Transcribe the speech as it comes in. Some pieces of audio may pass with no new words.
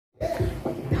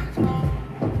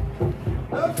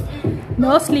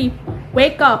No sleep.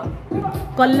 Wake up.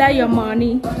 Collect your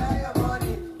money.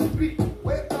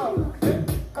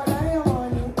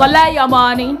 Collect your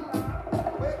money.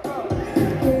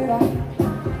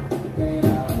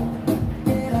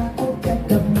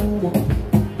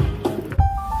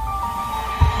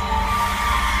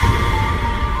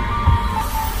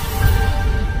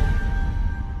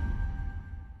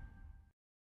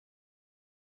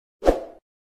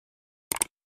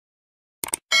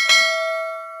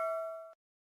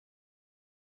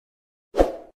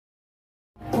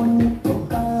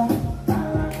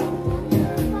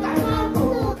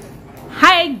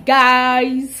 Hi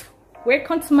guys,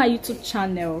 welcome to my YouTube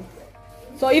channel.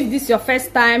 So if this is your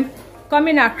first time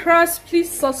coming across, please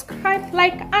subscribe,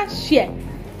 like and share.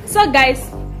 So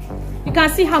guys, you can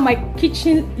see how my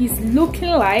kitchen is looking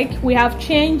like. We have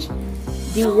changed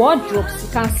the wardrobes. You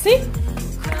can see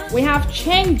we have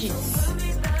changes.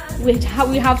 We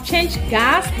have changed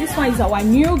gas. This one is our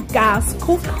new gas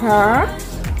cooker.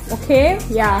 Okay,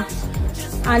 yeah,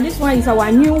 and this one is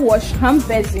our new wash hand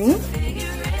basin.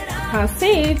 You can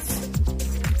see it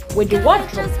with the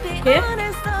wardrobe. Okay,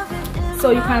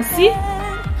 so you can see,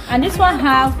 and this one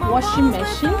have washing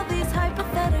machine.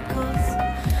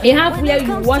 It have where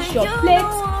you wash your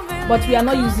plates, but we are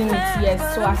not using it yet,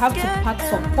 so I have to pack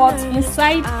some pots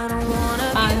inside,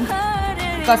 and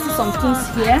you can see some things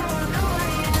here.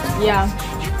 Yeah,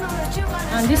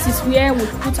 and this is where we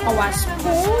put our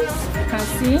spoons. You can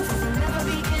see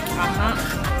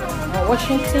our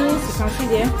washing things. You can see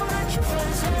there.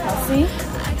 You can see.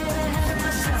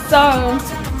 So,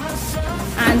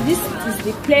 and this is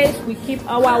the place we keep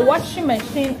our washing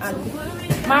machine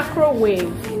and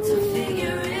microwave.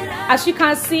 As you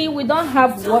can see, we don't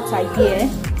have water here.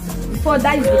 Before,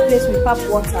 that is the place we pack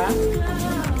water.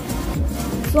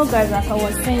 So guys, as I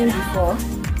was saying before,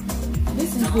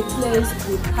 this is the place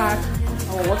we pack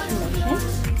our washing machine,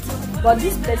 but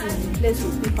this place is the place we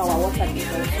keep our water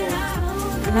before, so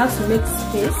we have to make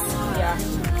space. Yeah,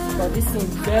 but this is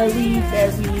very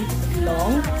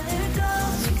long.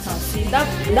 As you can see, that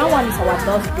one is our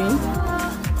dustbin,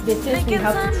 the place we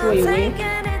have to throw away,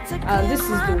 and this is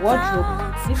the wardrobe.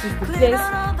 This is the place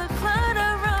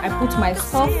I put my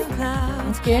stuff.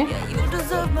 Okay, you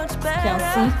can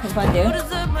see over there.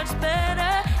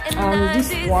 And this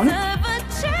one,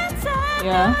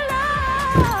 yeah,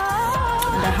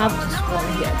 and I have this one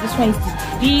here. This one is the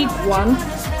big one.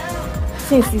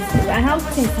 Since I have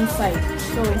things inside,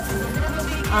 so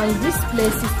and this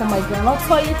place is for my granola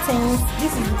toilet things.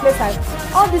 This is the place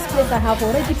all this place I have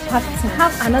already packed. I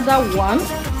have another one.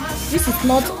 This is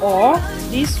not all.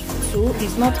 This too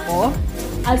is not all.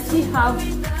 I still have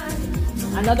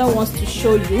another ones to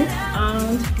show you,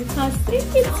 and you can see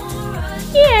it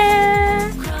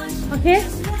here. Okay,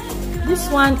 this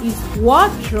one is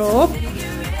wardrobe,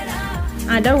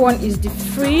 and that one is the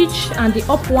fridge, and the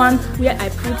up one where I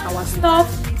put our stuff.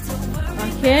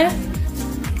 Okay,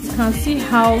 you can see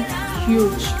how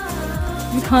huge.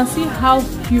 You can see how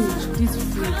huge this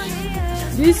fridge.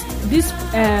 This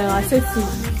I said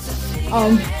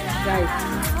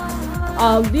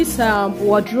guys, this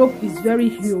wardrobe is very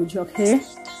huge. Okay,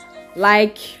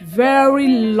 like very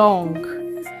long.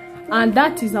 And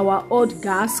that is our old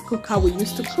gas cooker we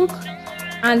used to cook,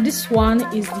 and this one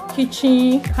is the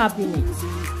kitchen cabinet.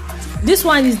 This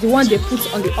one is the one they put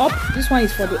on the up. This one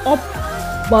is for the up,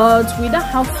 but we don't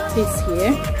have space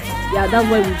here. Yeah, that's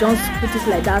why we just put it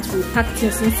like that. We pack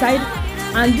things inside,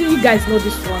 and you guys know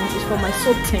this one is for my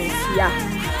soap things. Yeah,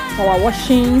 for our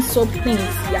washing soap things.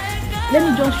 Yeah,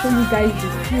 let me just show you guys the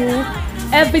full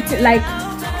everything. Like,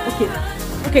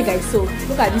 okay guys, so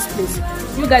look at this place.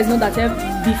 You guys know that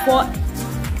before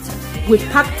we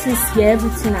packed things here,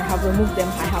 everything I have removed them.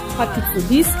 I have packed it to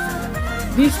this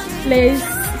place,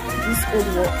 these old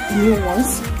new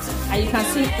ones, and you can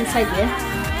see inside there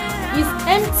is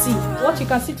empty. What you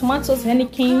can see, tomatoes,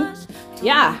 Heineken,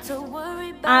 yeah.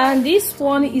 And this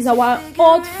one is our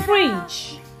old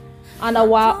fridge and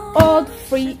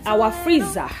our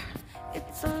freezer.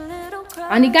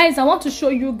 And guys, I want to show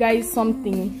you guys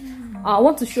something. I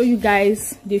want to show you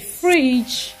guys the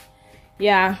fridge.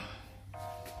 Yeah,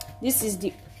 this is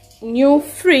the new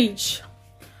fridge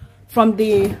from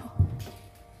the,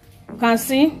 you can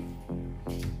see,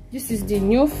 this is the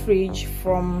new fridge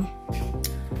from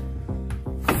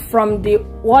the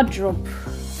wardrobe.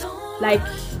 Like,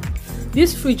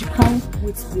 this fridge comes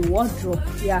with the wardrobe.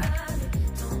 Yeah,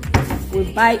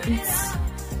 we buy it.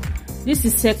 This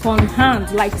is second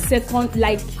hand, like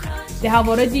they have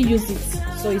already used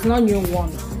it, so it's not new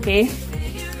one. Okay,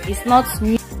 it's not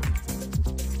new.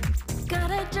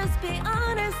 Gotta just be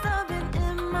honest, I've been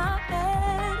in my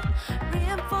head,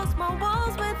 reinforce my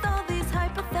walls with all these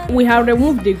we have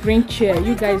removed the green chair.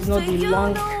 You guys know the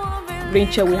long green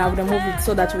chair, we have removed it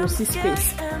so that we will see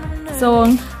space. So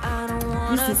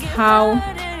this is how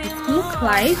it looks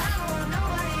like.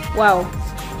 Wow,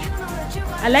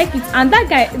 I like it. And that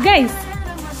guy, guys,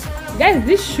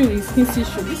 this shoe is Kinsey's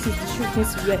shoe. This is the shoe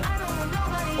Kinsey wear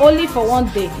only for one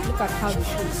day. Look at how the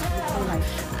shoe is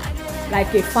looking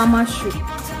like a farmer shoe.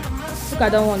 Look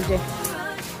at that one there.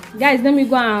 Guys, let me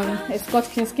go and escort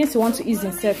Kinsey. Kinsey wants to ease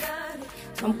himself.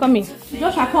 I'm coming.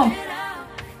 Joshua, come.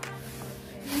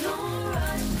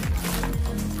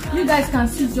 You guys can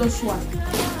see Joshua.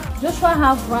 Joshua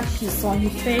have rashes on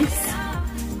his face,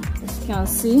 as you can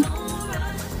see.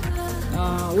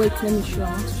 Wait, let me show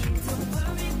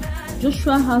you.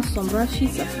 Joshua has some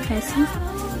rashes, as you can see.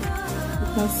 You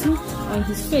can see on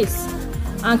his face,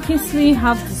 and Kingsley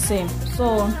have the same.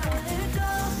 So,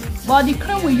 but the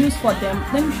cream we use for them,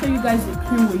 let me show you guys the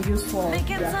cream we use for them.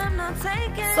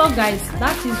 So guys,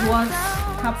 that is what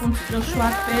happened to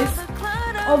Joshua's face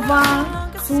over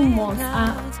 2 months,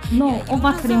 no,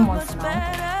 over 3 months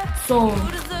now. So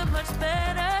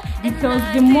because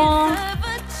the more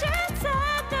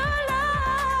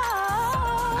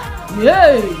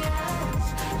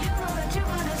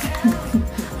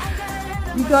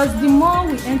because the more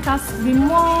we enter, the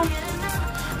more,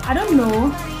 I don't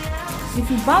know, if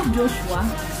you bath Joshua,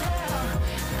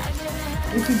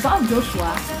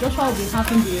 Joshua will be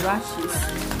having the rashes.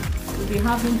 Will be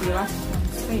having the rashes on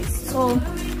his face.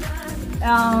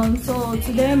 So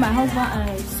today my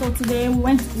husband today we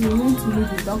went to meet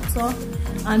the doctor,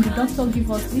 and the doctor gave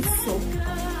us this soap.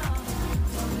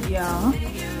 Yeah,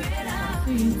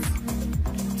 see it.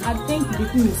 I think the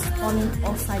thing is falling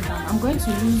upside down. I'm going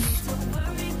to use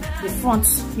the front.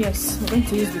 Yes, I'm going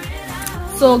to use it.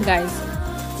 So guys,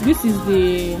 this is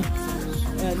the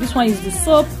this one is the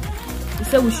soap. He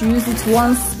said we should use it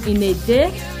once in a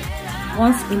day.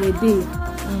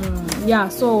 Yeah,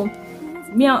 so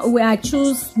I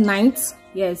choose night.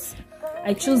 Yes,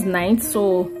 I choose night.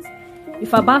 So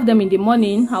if I bath them in the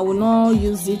morning, I will not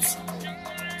use it.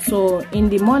 So in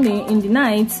the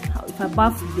night, if I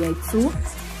bath there too,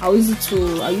 I'll use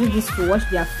this to wash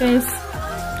their face,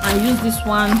 and use this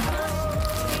one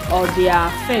or their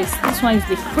face. This one is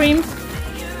the cream.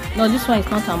 No, this one is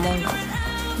not among.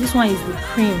 This one is the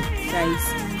cream, guys.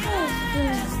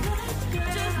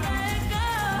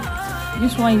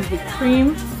 This one is the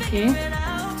cream. Okay,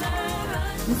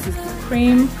 this is the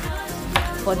cream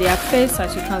for their face.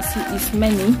 As you can see, it's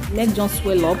many. Leg just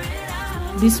swell up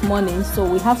this morning, so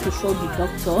we have to show the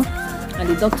doctor, and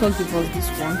the doctor give us this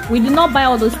one. We did not buy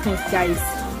all those things, guys.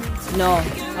 No,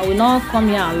 I will not come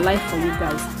here and lie for you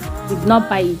guys. We did not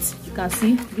buy it. You can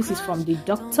see this is from the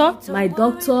doctor.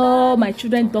 My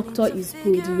children's doctor is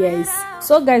good. Yes.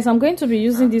 So guys, I'm going to be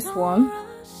using this one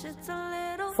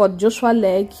for Joshua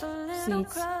leg. See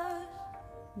it?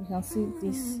 You can see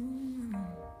this.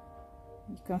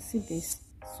 You can see this.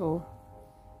 So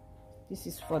this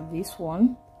is for this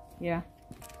one. Yeah.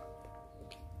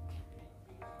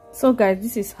 So guys,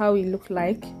 this is how it look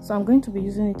like. So I'm going to be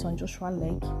using it on Joshua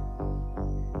leg.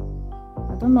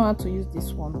 I don't know how to use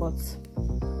this one, but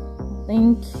I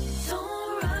think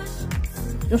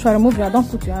Joshua, remove your, don't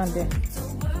put your hand there.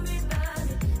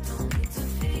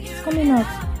 It's coming out.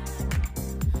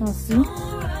 You can see.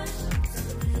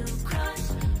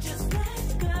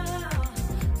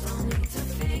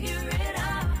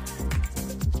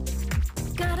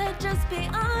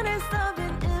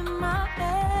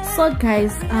 So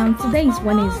guys, today is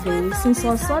Wednesday. Since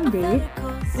on Sunday,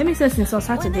 let me say since on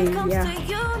Saturday, yeah.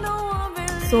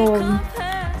 So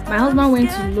my husband went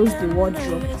to lose the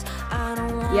wardrobe.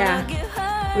 Yeah,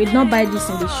 we did not buy this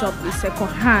in the shop. It's second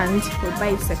hand. We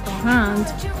buy it second hand.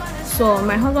 So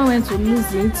my husband went to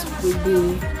lose it with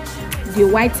the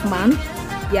white man.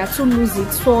 Yeah, to lose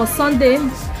it. So Sunday,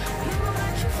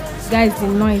 guys, the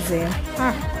noise there.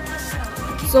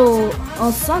 So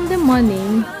on Sunday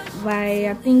morning,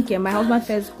 I think my husband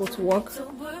first go to work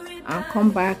and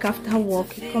come back. After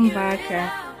work, he come back,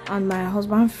 and my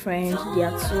husband's friend, they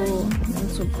are too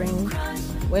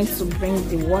went to bring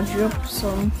the wardrobe.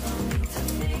 So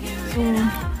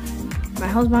my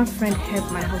husband's friend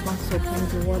helped my husband to bring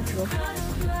the wardrobe,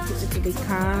 put it to the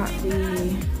car,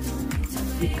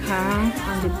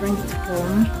 and they bring it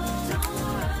home.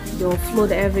 They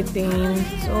offload everything.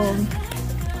 So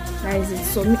guys,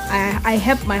 so I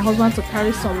helped my husband to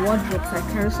carry some wardrobes. I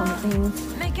carry some things.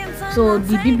 So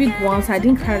the big ones I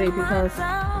didn't carry because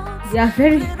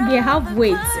they have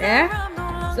weights.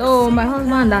 So my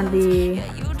husband and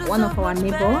one of our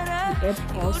neighbor, the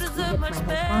helped us to help my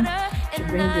husband to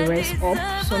bring the rest up.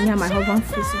 So me and my husband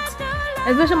fix it.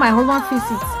 Especially my husband fix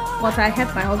it but I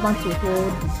help my husband to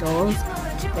hold the dolls.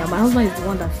 Yeah, my husband is the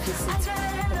one that fits it.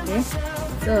 Okay,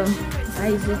 so that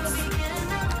is it.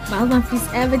 My husband fits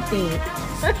everything.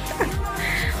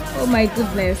 Oh my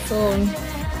goodness. So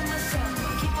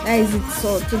that is it.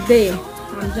 So today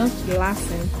I'm just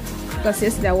relaxing because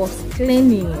yesterday I was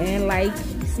cleaning and like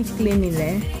see cleaning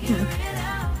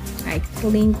I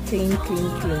clean.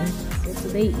 So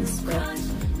today is for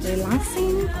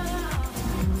relaxing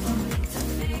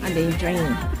and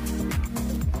enjoying.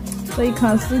 So you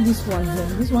can see this one here.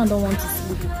 This one don't want to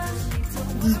sleep.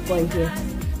 This boy here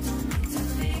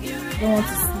don't want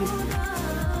to sleep.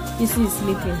 This is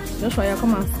sleeping. Joshua, you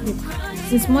come and sleep.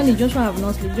 Since morning, Joshua have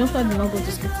not slept. Joshua did not go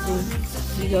to sleep today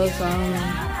because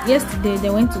yesterday they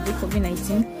went to do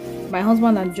COVID-19. My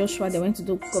husband and Joshua, they went to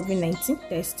do COVID-19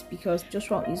 test because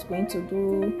Joshua is going to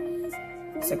do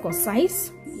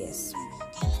circumcise. Yes.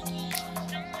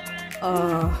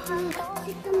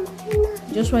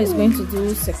 Joshua is going to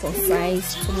do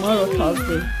circumcise tomorrow,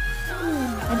 Thursday.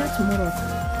 Either tomorrow,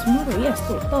 yes,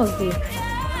 Thursday,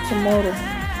 tomorrow.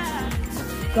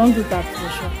 Don't do that,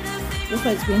 Joshua.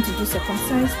 Joshua is going to do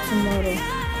circumcise tomorrow.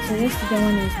 So yesterday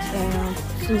one is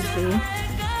Tuesday.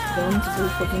 They want to do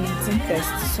COVID-19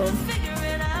 test. So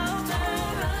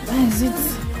that is it.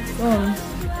 So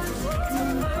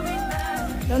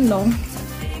I don't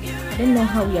know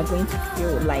how we are going to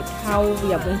feel, like how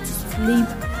we are going to sleep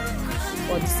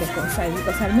for the circumcise,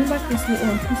 because I remember Chrissy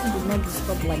did not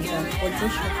disturb like that for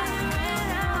Joshua.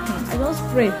 I just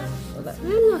pray so that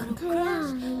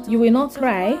you will not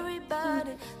cry.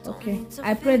 Okay,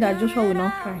 I pray that Joshua will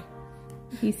not cry.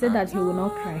 He said that he will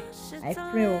not cry. I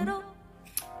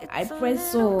pray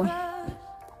so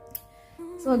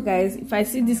guys, if I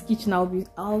see this kitchen, I'll be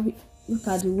look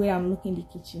at the way I'm looking the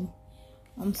kitchen.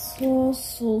 I'm so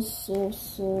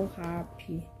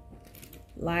happy,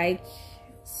 like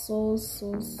so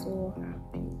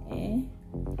happy,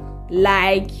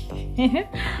 like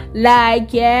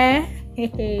yeah.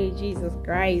 Jesus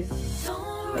Christ,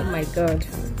 oh my God.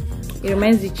 It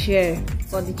reminds the chair,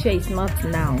 but the chair is not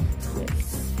now.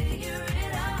 Yes.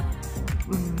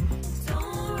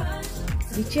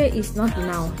 The chair is not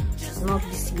now, not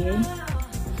this year.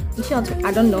 In short,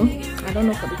 I don't know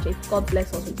for the chair. God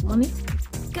bless us with money.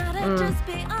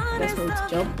 Bless me with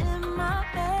job.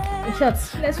 In short,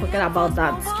 let's forget about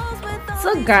that. So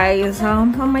guys, I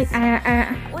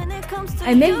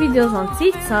make videos on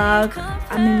TikTok.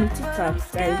 I'm in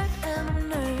TikTok, guys.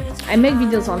 I make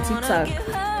videos on TikTok.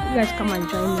 You guys come and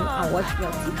join me and watch me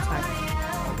on TikTok.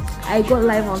 I go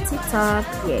live on TikTok.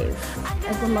 Yes,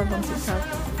 I go live on TikTok.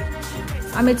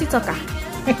 I'm a TikToker.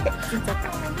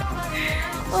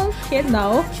 Okay,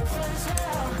 now.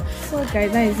 So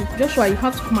guys, that is it. Joshua, you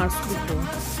have to come and sleep.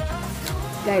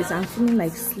 Guys, I'm feeling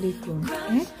like sleeping.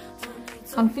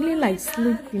 I'm feeling like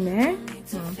sleeping.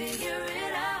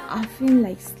 I'm feeling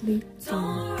like sleeping.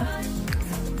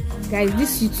 Guys,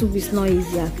 this YouTube is not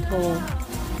easy at all.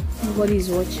 Nobody is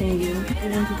watching you.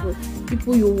 Even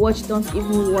people you watch don't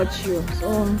even watch you.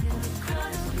 So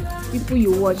people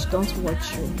you watch don't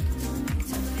watch you.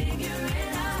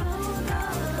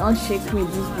 Don't shake me,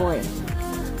 this boy.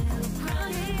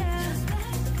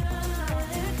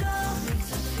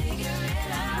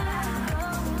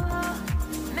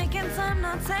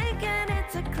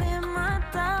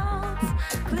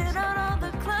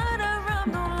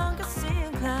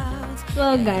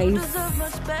 So guys,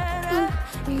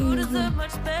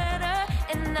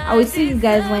 I will see you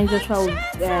guys when Joshua will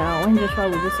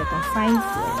do circumcise.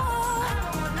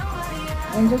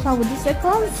 When Joshua will do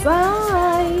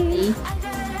circumcise.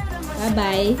 Bye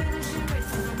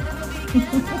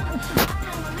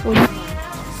bye.